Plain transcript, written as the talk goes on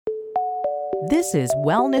This is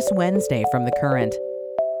Wellness Wednesday from The Current.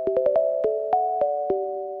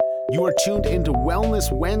 You are tuned into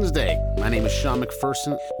Wellness Wednesday. My name is Sean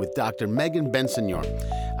McPherson with Dr. Megan Bensignor,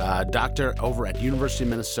 doctor over at University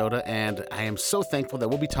of Minnesota, and I am so thankful that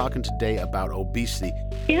we'll be talking today about obesity.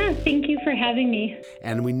 Yeah, thank you for having me.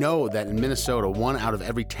 And we know that in Minnesota, 1 out of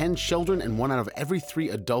every 10 children and 1 out of every 3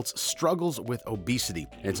 adults struggles with obesity.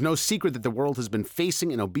 And it's no secret that the world has been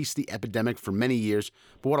facing an obesity epidemic for many years,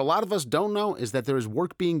 but what a lot of us don't know is that there is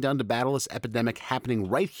work being done to battle this epidemic happening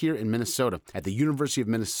right here in Minnesota at the University of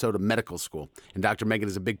Minnesota Medical School. And Dr. Megan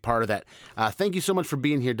is a big part of that. Thank you so much for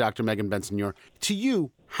being here, Dr. Megan Bensignor. To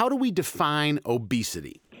you, how do we define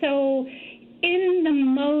obesity? So, in the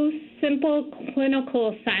most simple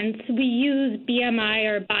clinical sense, we use BMI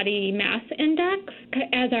or body mass index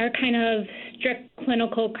as our kind of strict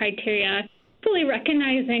clinical criteria, fully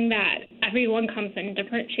recognizing that everyone comes in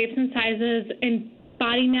different shapes and sizes, and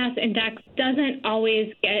body mass index doesn't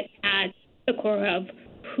always get at the core of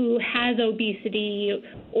who has obesity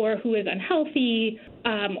or who is unhealthy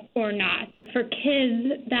or not. For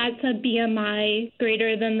kids, that's a BMI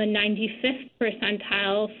greater than the 95th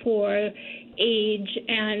percentile for age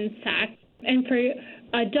and sex. And for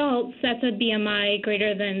adults, that's a BMI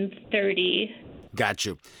greater than 30. Got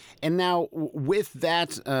you. And now, with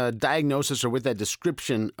that diagnosis or with that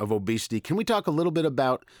description of obesity, can we talk a little bit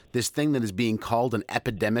about this thing that is being called an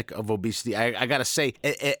epidemic of obesity? I got to say,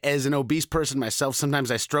 as an obese person myself,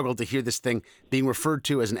 sometimes I struggle to hear this thing being referred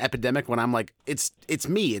to as an epidemic when I'm like, it's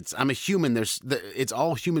me. I'm a human. It's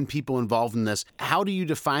all human people involved in this. How do you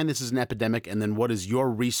define this as an epidemic? And then what is your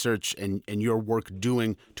research and your work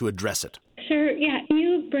doing to address it? Sure. Yeah,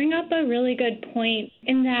 you bring up a really good point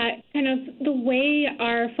in that kind of the way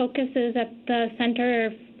our focus is at the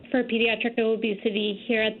Center for Pediatric Obesity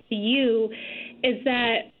here at the U is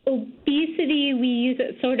that obesity, we use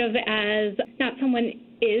it sort of as not someone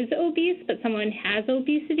is obese, but someone has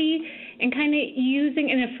obesity, and kind of using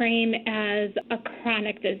in a frame as a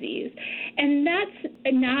chronic disease. And that's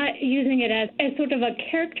not using it as sort of a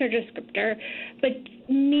character descriptor, but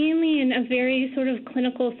mainly in a very sort of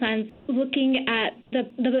clinical sense, looking at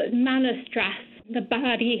the amount of stress the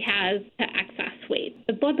body has to excess weight.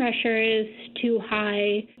 The blood pressure is too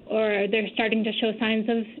high, or they're starting to show signs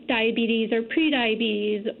of diabetes or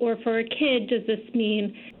prediabetes, or for a kid, does this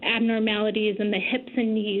mean abnormalities in the hips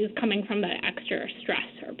and knees coming from the extra stress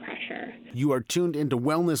or pressure? You are tuned into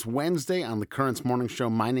Wellness Wednesday on the Current's Morning Show.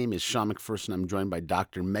 My name is Sean McPherson. I'm joined by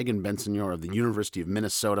Dr. Megan Bensignor of the University of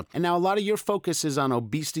Minnesota. And now a lot of your focus is on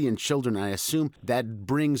obesity in children. I assume that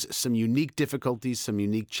brings some unique difficulties, some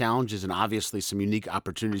unique challenges, and obviously some unique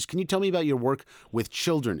opportunities. Can you tell me about your work with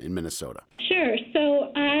children in Minnesota? Sure.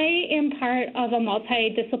 So I am part of a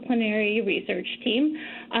multidisciplinary research team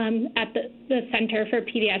at the Center for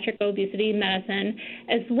Pediatric Obesity Medicine,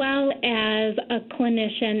 as well as a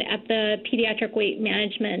clinician at the Pediatric Weight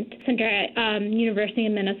Management Center at University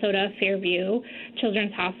of Minnesota Fairview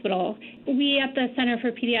Children's Hospital. We at the Center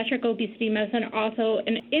for Pediatric Obesity Medicine are also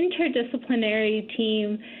an interdisciplinary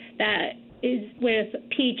team that is with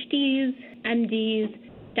PhDs, MDs,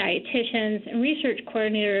 dietitians, and research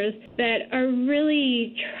coordinators that are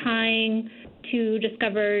really trying to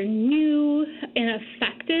discover new and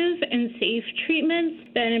effective and safe treatments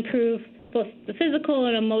that improve both the physical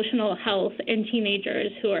and emotional health in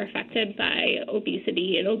teenagers who are affected by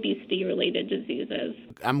obesity and obesity-related diseases.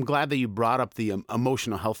 I'm glad that you brought up the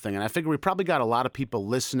emotional health thing, and I figure we probably got a lot of people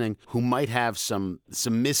listening who might have some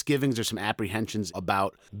misgivings or some apprehensions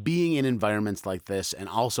about being in environments like this, and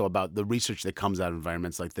also about the research that comes out of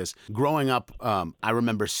environments like this. Growing up, I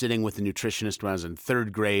remember sitting with a nutritionist when I was in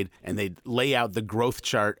 3rd grade, and they'd lay out the growth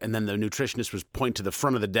chart, and then the nutritionist would point to the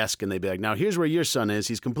front of the desk, and they'd be like, "Now here's where your son is.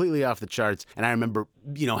 He's completely off the charts." And I remember,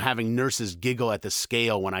 having nurses giggle at the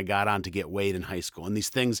scale when I got on to get weighed in high school, and these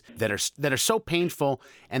things that are so painful.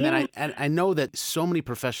 And then I know that so many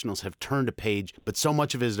professionals have turned a page, but so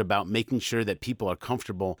much of it is about making sure that people are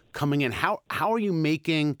comfortable coming in. How are you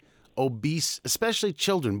making obese, especially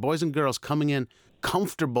children, boys and girls, coming in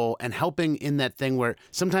comfortable and helping in that thing where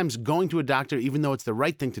sometimes going to a doctor, even though it's the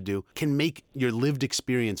right thing to do, can make your lived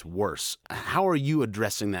experience worse? How are you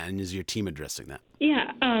addressing that, and is your team addressing that?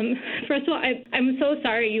 Yeah. First of all, I'm so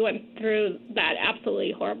sorry you went through that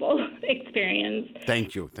absolutely horrible experience.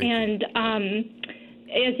 Thank you. And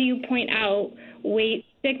as you point out, weight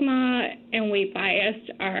stigma and weight bias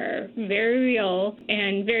are very real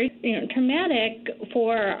and very traumatic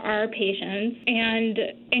for our patients. And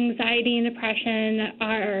anxiety and depression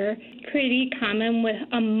are pretty common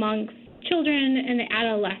amongst children and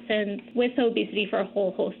adolescents with obesity for a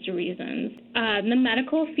whole host of reasons. The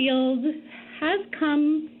medical field has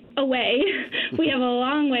come a away. We have a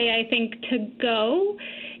long way, I think, to go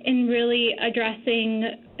in really addressing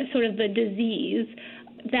sort of the disease,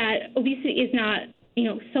 that obesity is not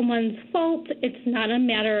someone's fault. It's not a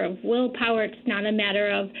matter of willpower. It's not a matter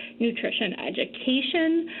of nutrition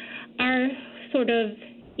education. Our sort of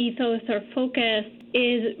ethos or focus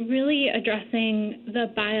is really addressing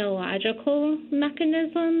the biological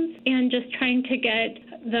mechanisms and just trying to get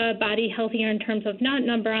the body healthier in terms of not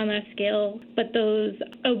number on the scale, but those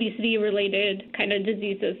obesity-related kind of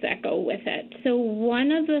diseases that go with it. So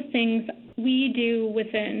one of the things we do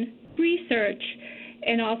within research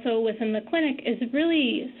and also within the clinic is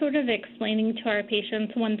really sort of explaining to our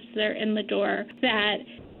patients once they're in the door that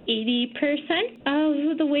 80%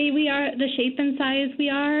 of the way we are, the shape and size we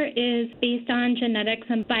are, is based on genetics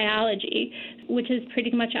and biology, which is pretty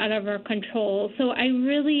much out of our control. So I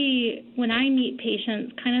really, when I meet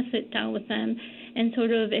patients, kind of sit down with them and sort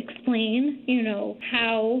of explain,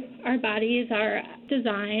 how our bodies are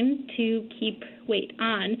designed to keep weight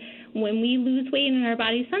on. When we lose weight in our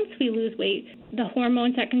body, since we lose weight, the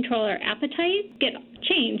hormones that control our appetite get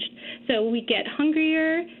changed. So we get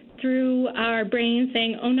hungrier through our brain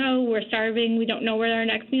saying, oh no, we're starving, we don't know where our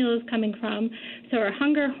next meal is coming from. So our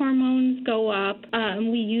hunger hormones go up,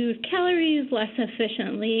 we use calories less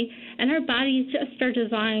efficiently, and our bodies just are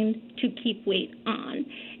designed to keep weight on.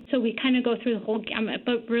 So we kind of go through the whole gamut,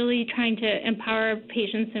 but really trying to empower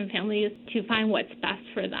patients and families to find what's best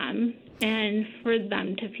for them and for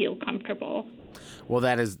them to feel comfortable. Well,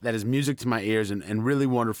 that is music to my ears and really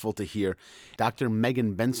wonderful to hear. Dr.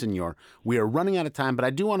 Megan Bensignor, we are running out of time, but I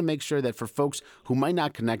do want to make sure that for folks who might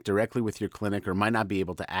not connect directly with your clinic or might not be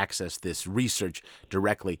able to access this research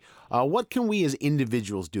directly, what can we as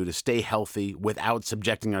individuals do to stay healthy without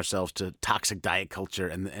subjecting ourselves to toxic diet culture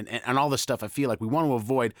and all the stuff I feel like we want to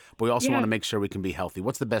avoid, but we also want to make sure we can be healthy?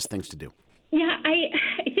 What's the best things to do? Yeah,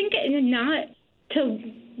 I think not to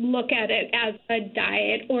look at it as a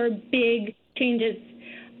diet or big changes.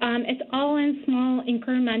 It's all in small,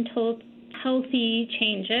 incremental, healthy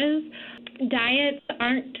changes. Diets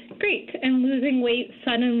aren't great, and losing weight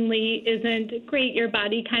suddenly isn't great. Your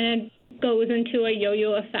body kind of goes into a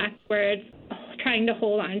yo-yo effect where it's trying to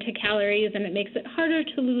hold on to calories, and it makes it harder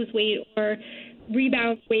to lose weight, or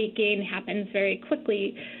rebound weight gain happens very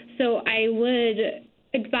quickly. So I would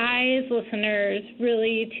advise listeners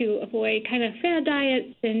really to avoid kind of fad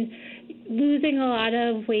diets and losing a lot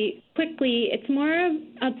of weight quickly. It's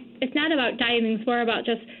it's not about dieting, it's more about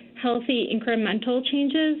just healthy incremental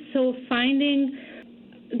changes. So finding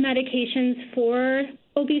medications for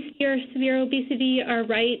obesity or severe obesity are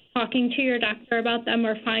right, talking to your doctor about them,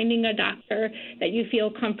 or finding a doctor that you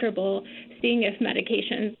feel comfortable seeing if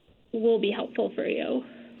medications will be helpful for you.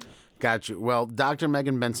 Got you. Well, Dr.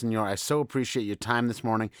 Megan Bensignor, I so appreciate your time this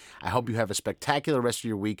morning. I hope you have a spectacular rest of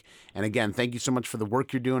your week. And again, thank you so much for the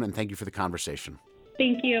work you're doing, and thank you for the conversation.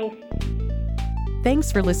 Thank you.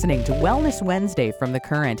 Thanks for listening to Wellness Wednesday from The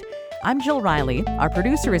Current. I'm Jill Riley, our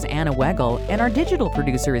producer is Anna Weigel, and our digital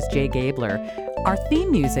producer is Jay Gabler. Our theme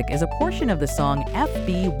music is a portion of the song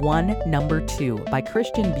FB1 No. 2 by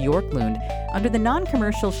Christian Bjorklund under the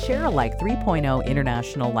non-commercial Share-alike 3.0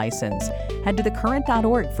 international license. Head to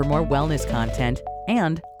thecurrent.org for more wellness content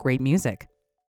and great music.